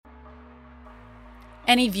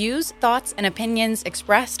Any views, thoughts, and opinions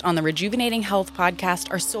expressed on the Rejuvenating Health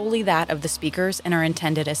podcast are solely that of the speakers and are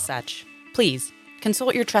intended as such. Please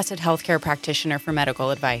consult your trusted healthcare practitioner for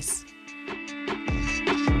medical advice.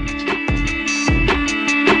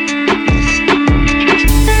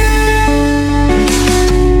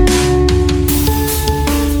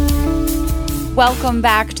 Welcome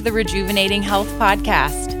back to the Rejuvenating Health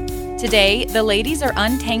podcast. Today, the ladies are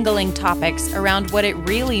untangling topics around what it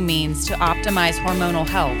really means to optimize hormonal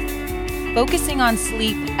health. Focusing on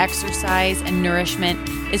sleep, exercise, and nourishment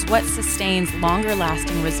is what sustains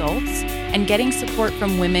longer-lasting results, and getting support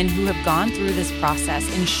from women who have gone through this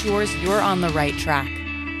process ensures you're on the right track.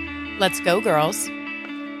 Let's go, girls.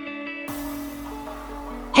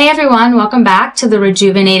 Hey everyone, welcome back to the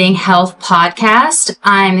Rejuvenating Health podcast.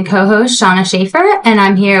 I'm the co-host Shauna Schaefer, and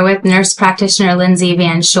I'm here with nurse practitioner Lindsay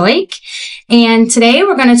Van Schoik. And today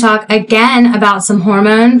we're going to talk again about some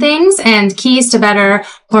hormone things and keys to better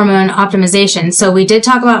hormone optimization. So we did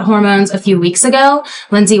talk about hormones a few weeks ago.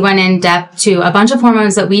 Lindsay went in depth to a bunch of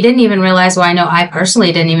hormones that we didn't even realize, well, I know I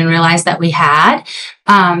personally didn't even realize that we had.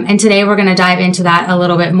 And today we're going to dive into that a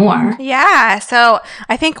little bit more. Yeah. So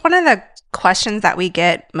I think one of the questions that we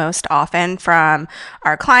get most often from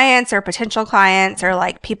our clients or potential clients or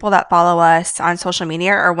like people that follow us on social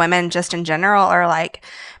media or women just in general are like,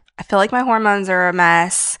 I feel like my hormones are a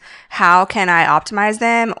mess. How can I optimize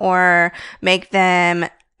them or make them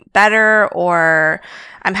better? Or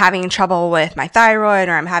I'm having trouble with my thyroid,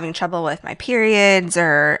 or I'm having trouble with my periods,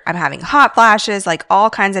 or I'm having hot flashes, like all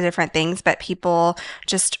kinds of different things, but people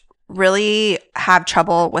just really have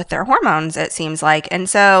trouble with their hormones, it seems like. And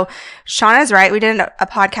so Shauna's right. We did a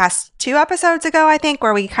podcast 2 episodes ago, I think,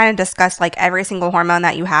 where we kind of discussed like every single hormone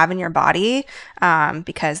that you have in your body,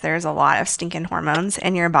 because there's a lot of stinking hormones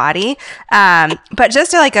in your body. But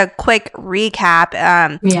just to like a quick recap,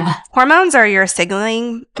 hormones are your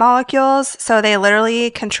signaling molecules. So they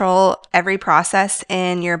literally control every process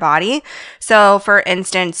in your body. So for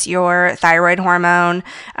instance, your thyroid hormone,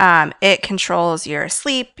 it controls your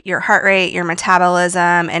sleep, your heart rate, your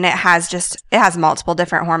metabolism, and it has multiple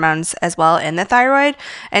different hormones as well in the thyroid.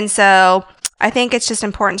 And so I think it's just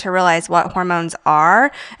important to realize what hormones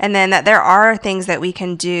are, and then that there are things that we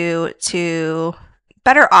can do to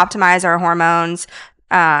better optimize our hormones,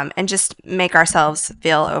 and just make ourselves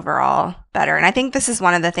feel overall better. And I think this is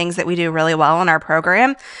one of the things that we do really well in our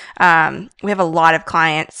program. We have a lot of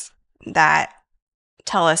clients that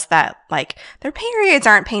tell us that like their periods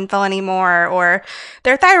aren't painful anymore, or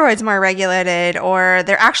their thyroid's more regulated, or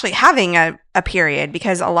they're actually having a period,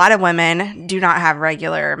 because a lot of women do not have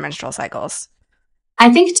regular menstrual cycles.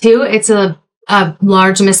 I think too, it's a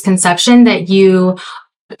large misconception that you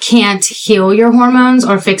can't heal your hormones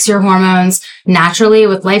or fix your hormones naturally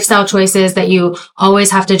with lifestyle choices, that you always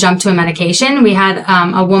have to jump to a medication. We had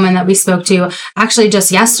a woman that we spoke to actually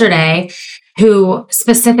just yesterday who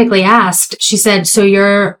specifically asked, she said,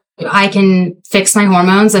 so I can fix my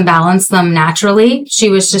hormones and balance them naturally? She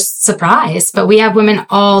was just surprised. But we have women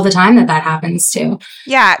all the time that happens to.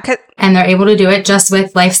 Yeah. And they're able to do it just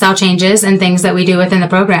with lifestyle changes and things that we do within the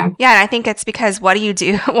program. Yeah. And I think it's because what do you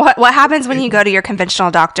do? What happens when you go to your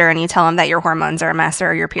conventional doctor and you tell them that your hormones are a mess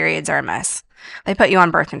or your periods are a mess? They put you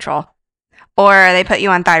on birth control, or they put you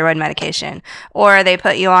on thyroid medication, or they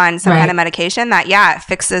put you on some kind of medication that, it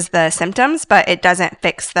fixes the symptoms, but it doesn't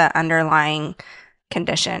fix the underlying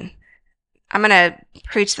condition. I'm going to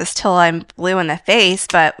preach this till I'm blue in the face,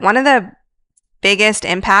 but one of the biggest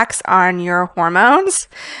impacts on your hormones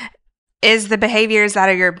is the behaviors that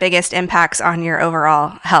are your biggest impacts on your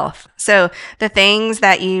overall health. So the things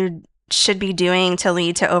that you should be doing to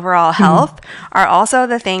lead to overall health are also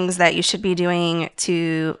the things that you should be doing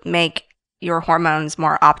to make your hormones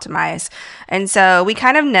more optimized. And so we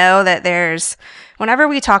kind of know that whenever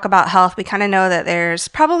we talk about health, we kind of know that there's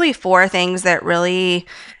probably 4 things that really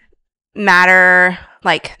matter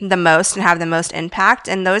like the most and have the most impact.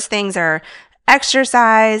 And those things are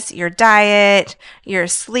exercise, your diet, your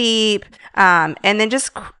sleep, and then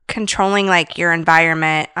just controlling like your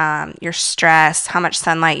environment, your stress, how much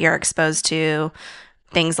sunlight you're exposed to,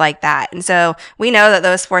 things like that. And so we know that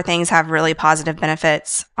those 4 things have really positive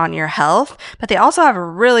benefits on your health, but they also have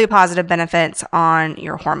really positive benefits on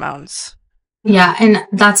your hormones. Yeah. And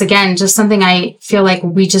that's, again, just something I feel like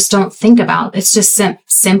we just don't think about. It's just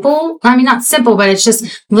simple. I mean, not simple, but it's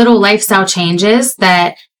just little lifestyle changes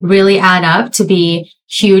that really add up to be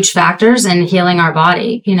huge factors in healing our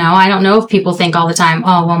body. You know, I don't know if people think all the time,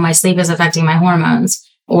 oh, well, my sleep is affecting my hormones,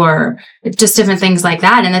 or just different things like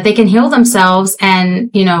that, and that they can heal themselves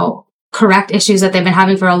and, you know, correct issues that they've been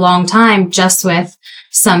having for a long time just with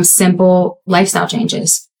some simple lifestyle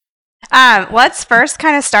changes. Let's first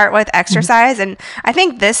kind of start with exercise. And I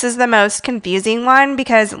think this is the most confusing one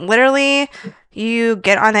because literally you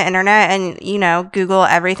get on the internet and, Google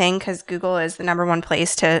everything because Google is the number one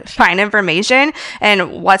place to find information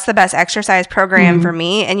and what's the best exercise program for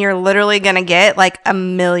me. And you're literally going to get like a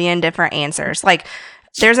million different answers. Like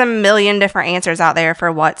there's a million different answers out there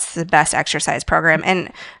for what's the best exercise program.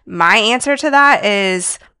 And my answer to that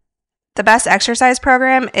is the best exercise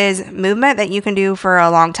program is movement that you can do for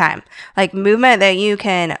a long time, like movement that you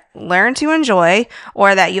can learn to enjoy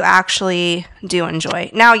or that you actually do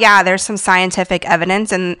enjoy. Now, yeah, there's some scientific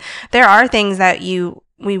evidence and there are things that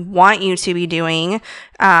we want you to be doing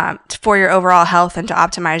for your overall health and to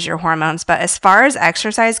optimize your hormones. But as far as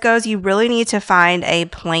exercise goes, you really need to find a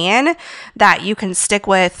plan that you can stick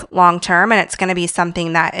with long term, and it's going to be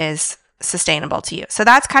something that is sustainable to you. So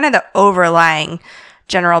that's kind of the overlying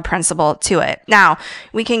general principle to it. Now,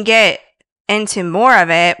 we can get into more of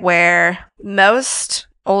it where most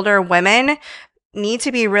older women need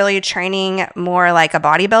to be really training more like a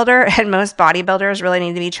bodybuilder, and most bodybuilders really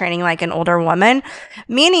need to be training like an older woman,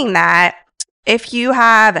 meaning that if you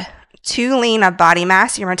have too lean of body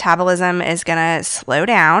mass, your metabolism is going to slow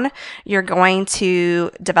down. You're going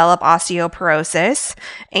to develop osteoporosis,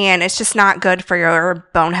 and it's just not good for your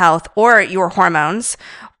bone health or your hormones.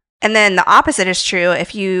 And then the opposite is true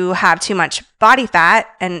if you have too much body fat,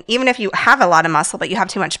 and even if you have a lot of muscle, but you have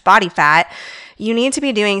too much body fat, you need to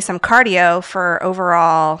be doing some cardio for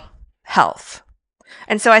overall health.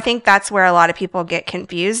 And so I think that's where a lot of people get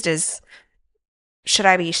confused is, should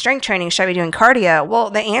I be strength training? Should I be doing cardio?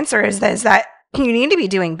 Well, the answer is that you need to be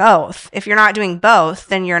doing both. If you're not doing both,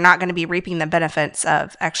 then you're not going to be reaping the benefits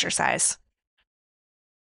of exercise.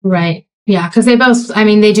 Right. Yeah, because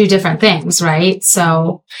they do different things, right?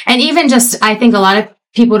 So, and even just, I think a lot of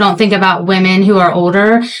people don't think about women who are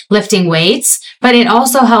older lifting weights, but it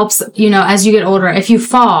also helps, as you get older, if you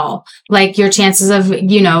fall, like your chances of,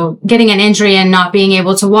 getting an injury and not being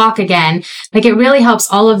able to walk again, like it really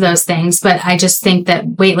helps all of those things. But I just think that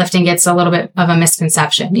weightlifting gets a little bit of a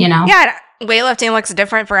misconception, Yeah. Weightlifting looks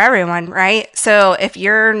different for everyone, right? So if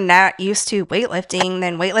you're not used to weightlifting,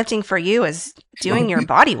 then weightlifting for you is doing your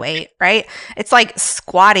body weight, right? It's like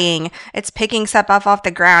squatting. It's picking stuff up off the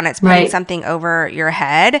ground. It's putting something over your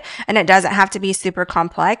head, and it doesn't have to be super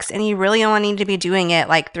complex. And you really only need to be doing it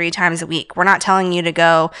like 3 times a week. We're not telling you to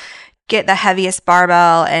go get the heaviest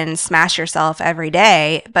barbell and smash yourself every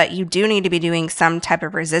day, but you do need to be doing some type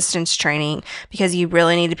of resistance training because you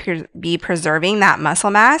really need to be preserving that muscle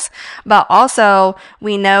mass. But also,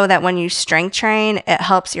 we know that when you strength train, it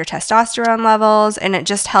helps your testosterone levels and it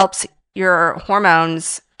just helps your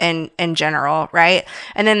hormones in general, right?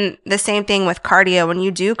 And then the same thing with cardio. When you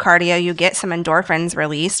do cardio, you get some endorphins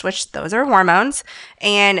released, which those are hormones,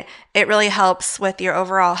 and it really helps with your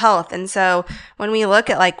overall health. And so when we look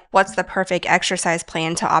at like what's the perfect exercise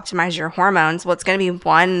plan to optimize your hormones, well, it's going to be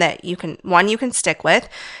one you can stick with,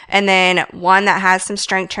 and then one that has some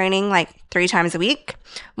strength training like 3 times a week,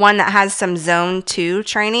 one that has some zone 2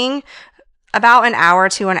 training about an hour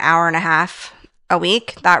to an hour and a half a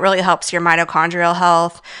week. That really helps your mitochondrial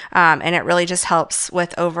health, and it really just helps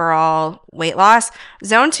with overall weight loss.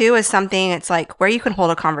 Zone 2 is something, it's like where you can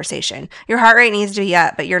hold a conversation. Your heart rate needs to be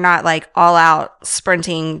up, but you're not like all out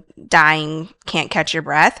sprinting, dying, can't catch your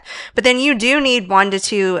breath. But then you do need 1 to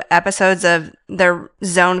 2 episodes of the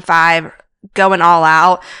Zone 5 going all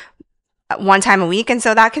out 1 time a week. And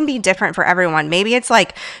so that can be different for everyone. Maybe it's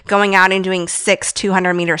like going out and doing 6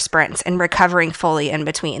 200-meter sprints and recovering fully in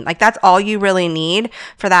between. Like that's all you really need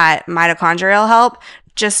for that mitochondrial help,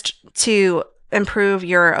 just to improve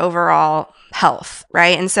your overall health,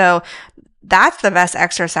 right? And so that's the best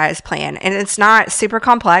exercise plan. And it's not super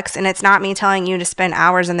complex, and it's not me telling you to spend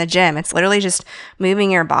hours in the gym. It's literally just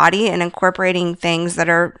moving your body and incorporating things that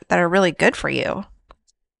are really good for you.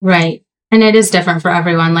 Right. And it is different for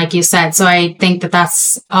everyone, like you said. So I think that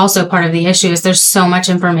that's also part of the issue is there's so much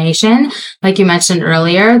information, like you mentioned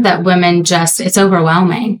earlier, that women it's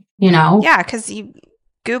overwhelming, Yeah, because you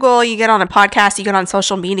Google, you get on a podcast, you get on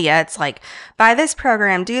social media, it's like, buy this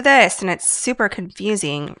program, do this, and it's super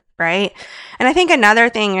confusing, right? And I think another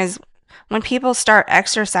thing is when people start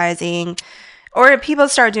exercising, or if people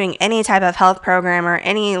start doing any type of health program or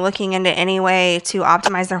looking into any way to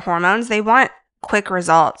optimize their hormones, they want quick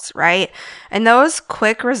results, right? And those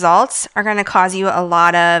quick results are going to cause you a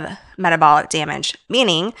lot of metabolic damage,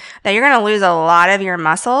 meaning that you're going to lose a lot of your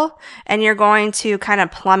muscle and you're going to kind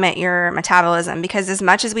of plummet your metabolism, because as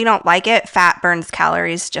much as we don't like it, fat burns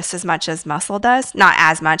calories just as much as muscle does. Not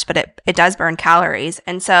as much, but it does burn calories.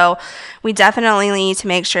 And so we definitely need to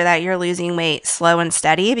make sure that you're losing weight slow and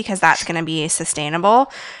steady, because that's going to be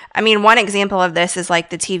sustainable. I mean, one example of this is like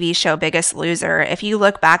the TV show Biggest Loser. If you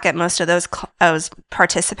look back at most of those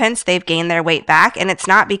participants, they've gained their weight back. And it's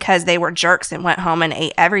not because they were jerks and went home and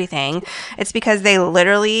ate everything. It's because they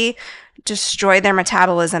literally destroyed their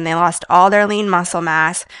metabolism. They lost all their lean muscle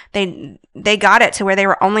mass. They got it to where they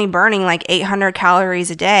were only burning like 800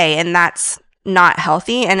 calories a day. And that's not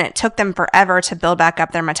healthy, and it took them forever to build back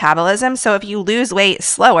up their metabolism. So if you lose weight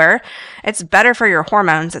slower, it's better for your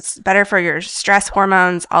hormones, it's better for your stress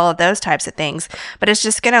hormones, all of those types of things, but it's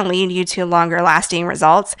just going to lead you to longer lasting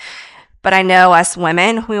results. But I know us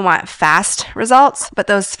women, we want fast results, but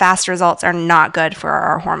those fast results are not good for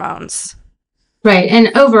our hormones. Right.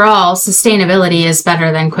 And overall, sustainability is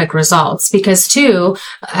better than quick results, because too,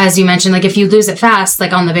 as you mentioned, like if you lose it fast,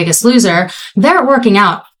 like on The Biggest Loser, they're working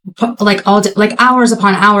out like all day, like hours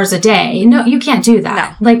upon hours a day. No, you can't do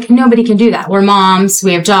that. No. Like nobody can do that. We're moms,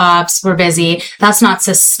 we have jobs, we're busy. That's not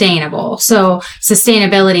sustainable. So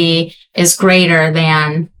sustainability is greater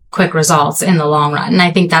than quick results in the long run. And I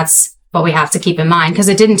think that's what we have to keep in mind, because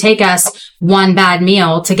it didn't take us one bad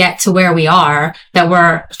meal to get to where we are, that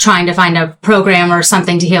we're trying to find a program or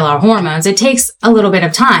something to heal our hormones. It takes a little bit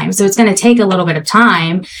of time. So it's going to take a little bit of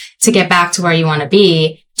time to get back to where you want to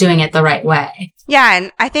be, doing it the right way. Yeah.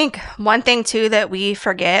 And I think one thing too that we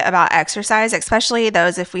forget about exercise, especially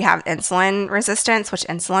those if we have insulin resistance, which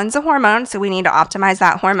insulin's a hormone, so we need to optimize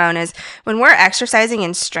that hormone, is when we're exercising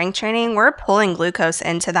and strength training, we're pulling glucose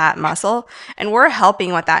into that muscle and we're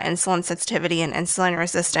helping with that insulin sensitivity and insulin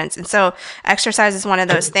resistance. And so exercise is one of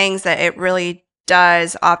those things that it really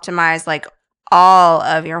does optimize like all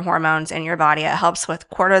of your hormones in your body. It helps with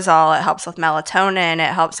cortisol, it helps with melatonin,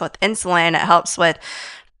 it helps with insulin, it helps with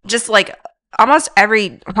just like almost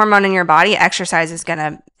every hormone in your body. Exercise is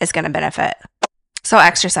gonna benefit. So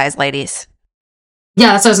exercise, ladies.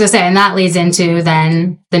 Yeah, that's what I was gonna say. And that leads into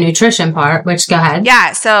then the nutrition part, which go ahead.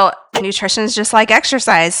 Yeah, so nutrition is just like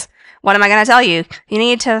exercise. What am I gonna tell you? You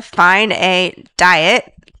need to find a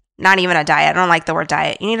diet, not even a diet. I don't like the word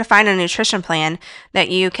diet. You need to find a nutrition plan that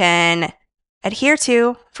you can adhere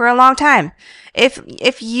to for a long time.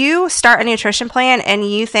 If you start a nutrition plan and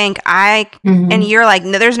you think and you're like,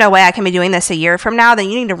 no, there's no way I can be doing this a year from now, then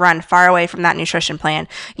you need to run far away from that nutrition plan.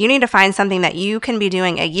 You need to find something that you can be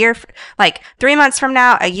doing a year, like 3 months from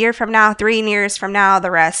now, a year from now, 3 years from now,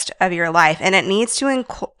 the rest of your life. And it needs to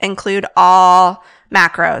include all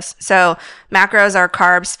macros. So macros are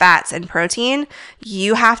carbs, fats, and protein.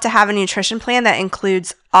 You have to have a nutrition plan that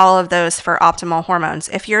includes all of those for optimal hormones.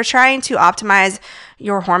 If you're trying to optimize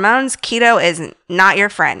your hormones, keto is not your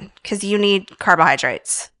friend, because you need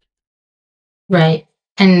carbohydrates. Right.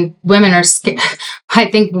 And women are, I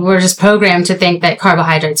think we're just programmed to think that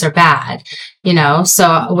carbohydrates are bad, you know?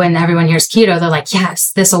 So when everyone hears keto, they're like,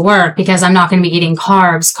 yes, this will work because I'm not going to be eating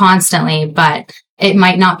carbs constantly, but it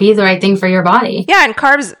might not be the right thing for your body. Yeah. And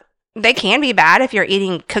carbs, they can be bad if you're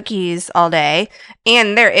eating cookies all day.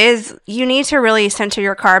 And you need to really center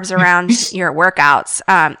your carbs around your workouts.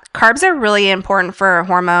 Carbs are really important for a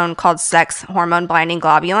hormone called sex hormone binding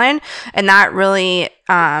globulin. And that really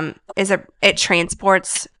it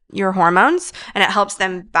transports your hormones and it helps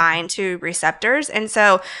them bind to receptors. And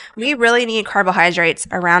so we really need carbohydrates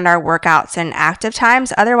around our workouts and active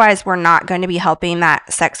times. Otherwise, we're not going to be helping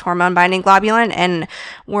that sex hormone binding globulin, and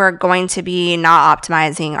we're going to be not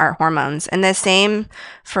optimizing our hormones. And the same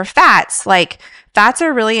for fats. Like fats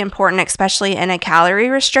are really important, especially in a calorie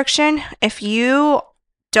restriction. If you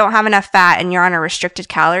don't have enough fat and you're on a restricted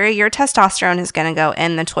calorie, your testosterone is going to go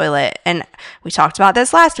in the toilet. And we talked about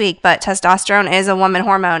this last week, but testosterone is a woman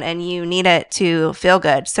hormone and you need it to feel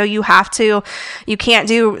good. So you can't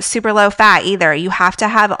do super low fat either. You have to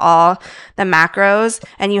have all the macros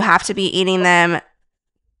and you have to be eating them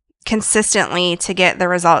consistently to get the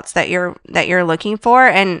results that you're looking for.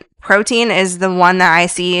 And protein is the one that I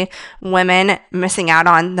see women missing out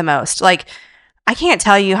on the most. Like, I can't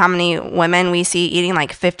tell you how many women we see eating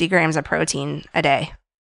like 50 grams of protein a day.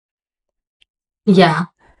 Yeah,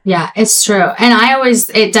 it's true. And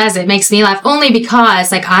it makes me laugh only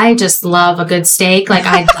because like, I just love a good steak. Like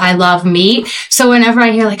I love meat. So whenever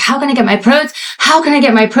I hear like, how can I get my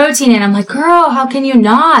protein in? I'm like, girl, how can you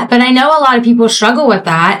not? But I know a lot of people struggle with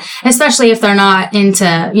that, especially if they're not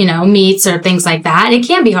into, meats or things like that. It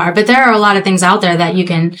can be hard, but there are a lot of things out there that you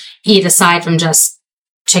can eat aside from just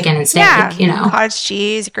chicken and steak, cottage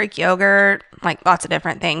cheese, Greek yogurt, like lots of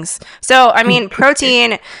different things. So, I mean,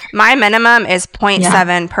 protein, my minimum is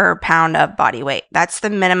 0.7 per pound of body weight. That's the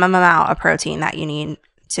minimum amount of protein that you need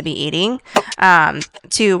to be eating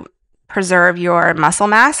to preserve your muscle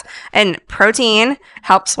mass. And protein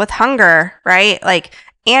helps with hunger, right? Like,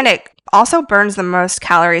 and it also burns the most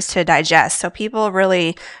calories to digest. So people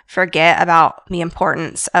really forget about the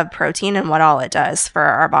importance of protein and what all it does for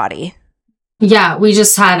our body. Yeah, we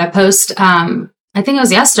just had a post, I think it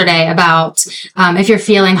was yesterday, about if you're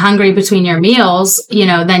feeling hungry between your meals,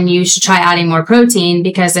 then you should try adding more protein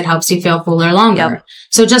because it helps you feel fuller longer. Yep.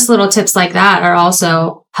 So just little tips like that are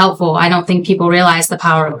also helpful. I don't think people realize the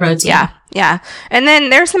power of protein. Yeah. And then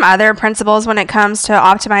there's some other principles when it comes to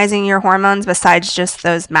optimizing your hormones besides just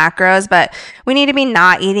those macros, but we need to be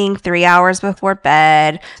not eating 3 hours before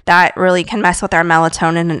bed. That really can mess with our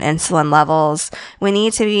melatonin and insulin levels. We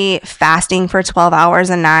need to be fasting for 12 hours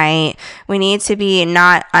a night. We need to be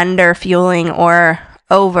not under fueling or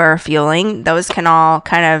over fueling. Those can all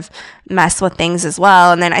kind of mess with things as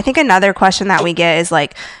well. And then I think another question that we get is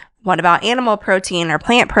like, what about animal protein or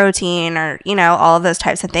plant protein or, all of those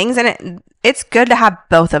types of things? And it's good to have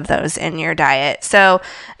both of those in your diet. So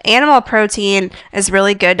animal protein is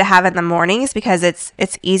really good to have in the mornings because it's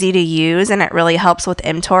easy to use and it really helps with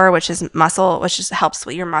mTOR, which just helps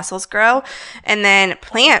with your muscles grow. And then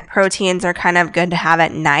plant proteins are kind of good to have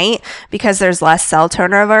at night because there's less cell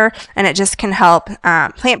turnover and it just can help.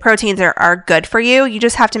 Plant proteins are good for you. You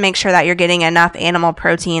just have to make sure that you're getting enough animal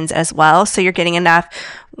proteins as well. So you're getting enough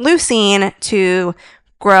leucine to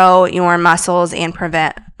grow your muscles and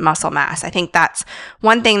prevent muscle mass. I think that's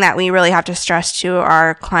one thing that we really have to stress to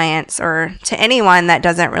our clients or to anyone that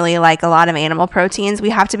doesn't really like a lot of animal proteins.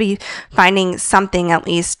 We have to be finding something at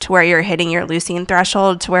least to where you're hitting your leucine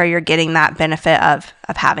threshold to where you're getting that benefit of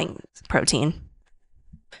having protein.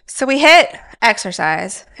 So we hit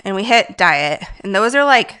exercise and we hit diet, and those are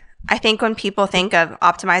like, I think when people think of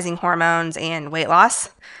optimizing hormones and weight loss,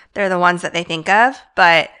 they're the ones that they think of,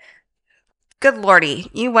 but good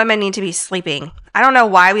Lordy, you women need to be sleeping. I don't know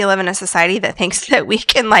why we live in a society that thinks that we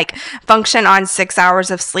can function on 6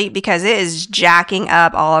 hours of sleep because it is jacking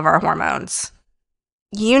up all of our hormones.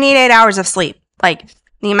 You need 8 hours of sleep.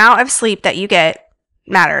 The amount of sleep that you get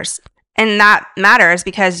matters. And that matters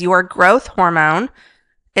because your growth hormone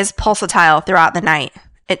is pulsatile throughout the night.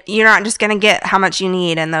 You're not just going to get how much you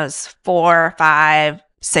need in those 4, 5,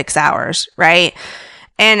 6 hours, right?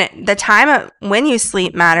 And the time when you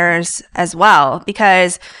sleep matters as well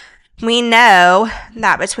because we know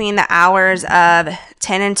that between the hours of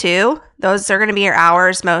 10 and 2, those are going to be your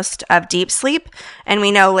hours most of deep sleep. And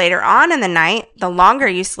we know later on in the night, the longer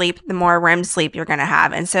you sleep, the more REM sleep you're going to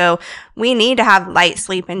have. And so we need to have light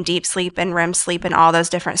sleep and deep sleep and REM sleep and all those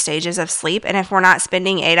different stages of sleep. And if we're not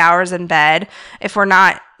spending 8 hours in bed, if we're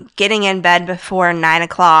not getting in bed before 9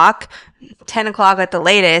 o'clock, 10 o'clock at the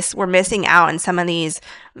latest, we're missing out on some of these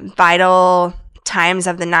vital times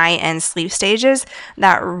of the night and sleep stages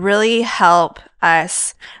that really help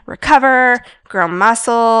us recover, grow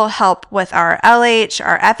muscle, help with our LH,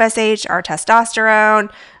 our FSH, our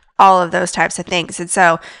testosterone, all of those types of things. And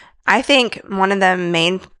so I think one of the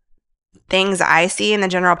main things I see in the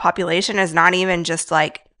general population is not even just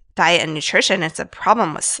diet and nutrition. It's a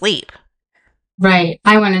problem with sleep. Right.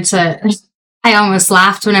 I almost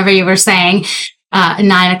laughed whenever you were saying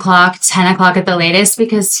 9 o'clock, 10 o'clock at the latest,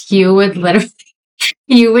 because you would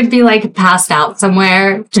be passed out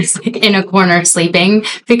somewhere, just in a corner sleeping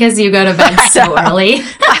because you go to bed so early.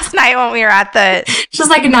 Last night when we were at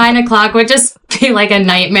just 9 o'clock would just be a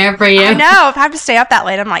nightmare for you. I know. If I have to stay up that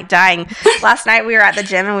late, I'm dying. Last night we were at the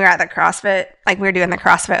gym and we were at the CrossFit, we were doing the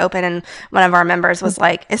CrossFit Open, and one of our members was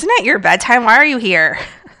like, "Isn't it your bedtime? Why are you here?"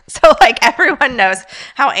 So everyone knows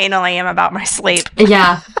how anal I am about my sleep.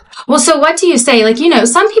 Yeah. Well, so what do you say?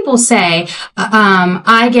 Some people say,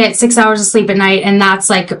 I get 6 hours of sleep at night and that's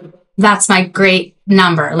my great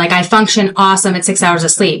number. I function awesome at 6 hours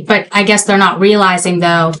of sleep, but I guess they're not realizing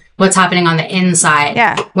though what's happening on the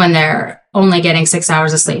inside when they're only getting 6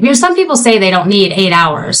 hours of sleep. Some people say they don't need 8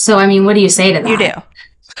 hours. So, what do you say to that? You do.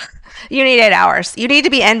 You need 8 hours. You need to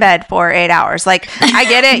be in bed for 8 hours. I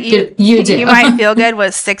get it. You do. You might feel good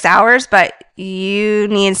with 6 hours, but you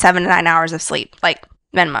need 7 to 9 hours of sleep,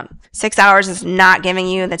 minimum. 6 hours is not giving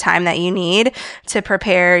you the time that you need to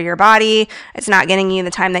prepare your body. It's not getting you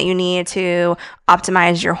the time that you need to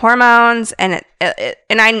optimize your hormones. And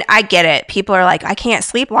I get it. People are like, I can't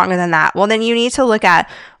sleep longer than that. Well, then you need to look at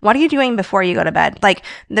what are you doing before you go to bed?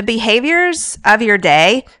 The behaviors of your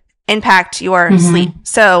day impact your sleep.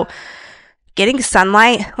 So getting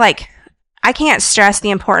sunlight, I can't stress the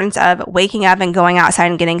importance of waking up and going outside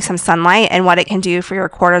and getting some sunlight and what it can do for your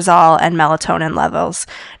cortisol and melatonin levels.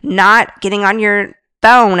 Not getting on your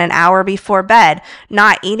phone an hour before bed,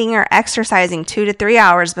 not eating or exercising 2 to 3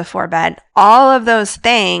 hours before bed. All of those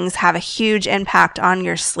things have a huge impact on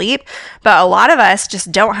your sleep, but a lot of us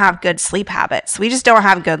just don't have good sleep habits. We just don't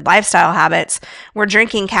have good lifestyle habits. We're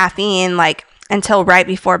drinking caffeine like until right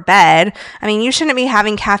before bed. I mean, you shouldn't be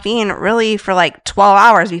having caffeine really for like 12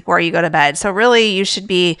 hours before you go to bed. So really you should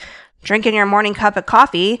be drinking your morning cup of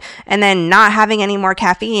coffee and then not having any more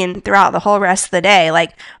caffeine throughout the whole rest of the day.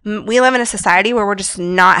 Like, we live in a society where we're just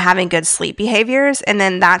not having good sleep behaviors. And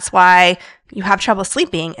then that's why you have trouble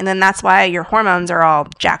sleeping. And then that's why your hormones are all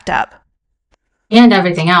jacked up. And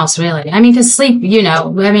everything else, really. I mean, because sleep,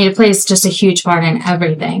 it plays just a huge part in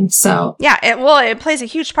everything. So yeah, it plays a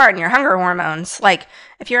huge part in your hunger hormones. Like,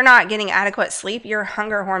 if you're not getting adequate sleep, your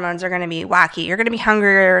hunger hormones are going to be wacky. You're going to be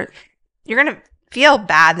hungrier. You're going to feel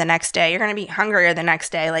bad the next day. You're going to be hungrier the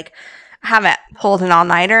next day. Like, I haven't pulled an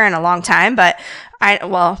all-nighter in a long time, but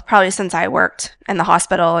probably since I worked in the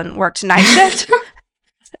hospital and worked night shift.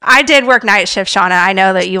 I did work night shift, Shauna. I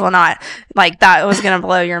know that you will not, like, that was going to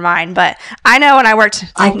blow your mind, but I know when I worked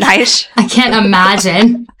night shift. I can't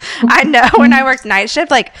imagine. I know when I worked night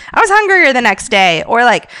shift, like, I was hungrier the next day, or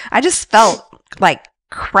like, I just felt like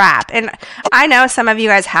crap. And I know some of you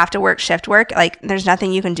guys have to work shift work. Like, there's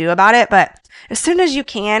nothing you can do about it, but as soon as you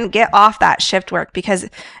can, get off that shift work, because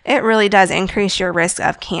it really does increase your risk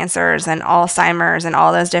of cancers and Alzheimer's and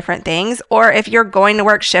all those different things. Or if you're going to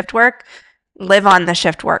work shift work, live on the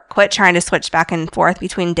shift work. Quit trying to switch back and forth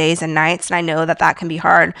between days and nights. And I know that that can be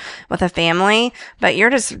hard with a family, but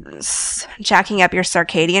you're just jacking up your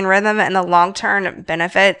circadian rhythm, and the long-term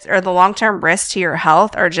benefits or the long-term risks to your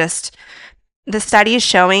health are just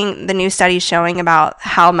the new studies showing about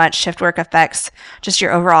how much shift work affects just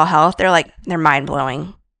your overall health. They're mind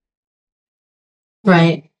blowing.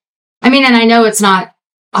 Right. I mean, and I know it's not,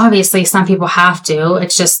 obviously some people have to,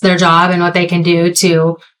 it's just their job and what they can do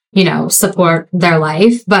to, support their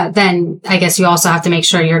life. But then I guess you also have to make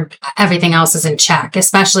sure everything else is in check,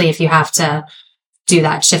 especially if you have to do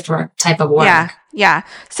that shift work type of work. Yeah.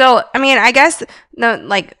 So, I mean, I guess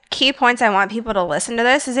the key points I want people to listen to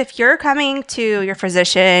this is, if you're coming to your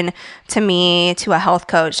physician, to me, to a health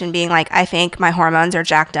coach, and being like, I think my hormones are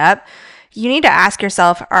jacked up, you need to ask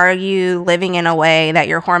yourself, are you living in a way that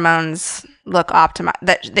your hormones look optimized,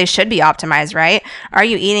 that they should be optimized, right? Are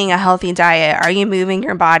you eating a healthy diet? Are you moving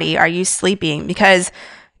your body? Are you sleeping? Because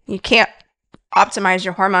you can't optimize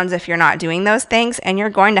your hormones if you're not doing those things, and you're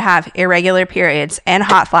going to have irregular periods and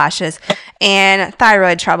hot flashes and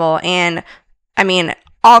thyroid trouble and, I mean,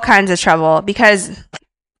 all kinds of trouble, because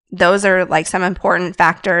those are like some important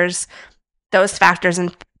factors. Those factors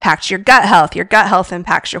impact your gut health. Your gut health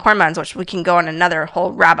impacts your hormones, which we can go on another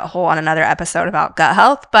whole rabbit hole on another episode about gut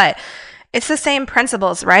health, but it's the same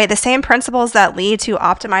principles, right? The same principles that lead to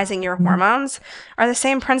optimizing your hormones are the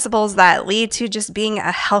same principles that lead to just being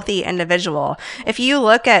a healthy individual. If you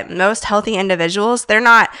look at most healthy individuals, they're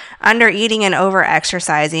not under eating and over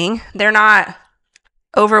exercising. They're not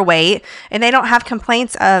overweight, and they don't have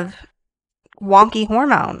complaints of wonky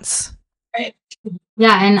hormones. Right.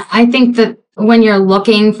 Yeah. And I think that when you're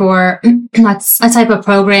looking for a type of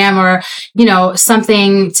program or,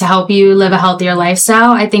 something to help you live a healthier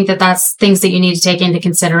lifestyle, I think that that's things that you need to take into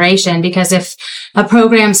consideration, because if a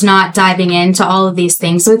program's not diving into all of these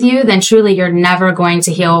things with you, then truly you're never going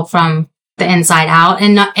to heal from the inside out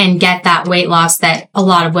and get that weight loss that a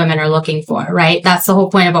lot of women are looking for, right? That's the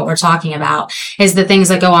whole point of what we're talking about, is the things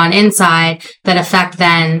that go on inside that affect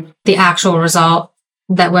then the actual result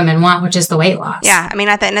that women want, which is the weight loss. Yeah. I mean,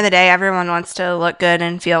 at the end of the day, everyone wants to look good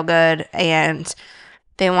and feel good, and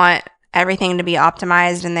they want everything to be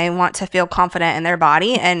optimized, and they want to feel confident in their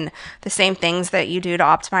body. And the same things that you do to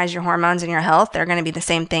optimize your hormones and your health, they're going to be the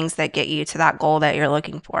same things that get you to that goal that you're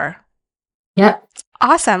looking for. Yep.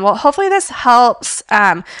 Awesome. Well, hopefully this helps.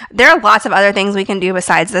 There are lots of other things we can do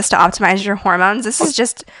besides this to optimize your hormones. This is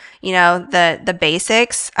just, the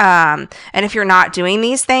basics. And if you're not doing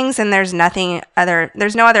these things, and there's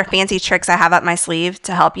no other fancy tricks I have up my sleeve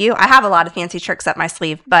to help you. I have a lot of fancy tricks up my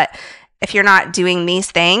sleeve, but if you're not doing these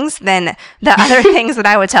things, then the other things that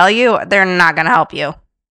I would tell you, they're not going to help you.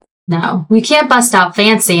 No, we can't bust out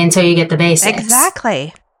fancy until you get the basics.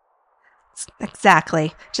 Exactly.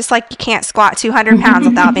 Just like you can't squat 200 pounds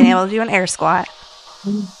without being able to do an air squat.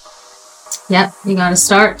 Yep. You got to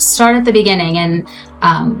start at the beginning,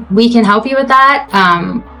 and we can help you with that.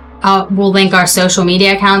 we'll link our social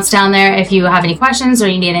media accounts down there. If you have any questions or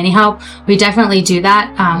you need any help, we definitely do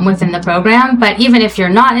that within the program. But even if you're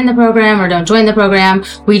not in the program or don't join the program,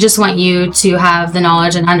 we just want you to have the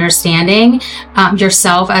knowledge and understanding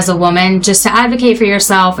yourself as a woman, just to advocate for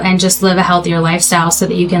yourself and just live a healthier lifestyle so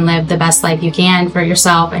that you can live the best life you can for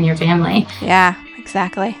yourself and your family. Yeah,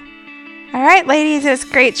 exactly. All right, ladies, it was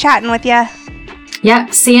great chatting with you.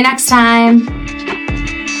 Yep. See you next time.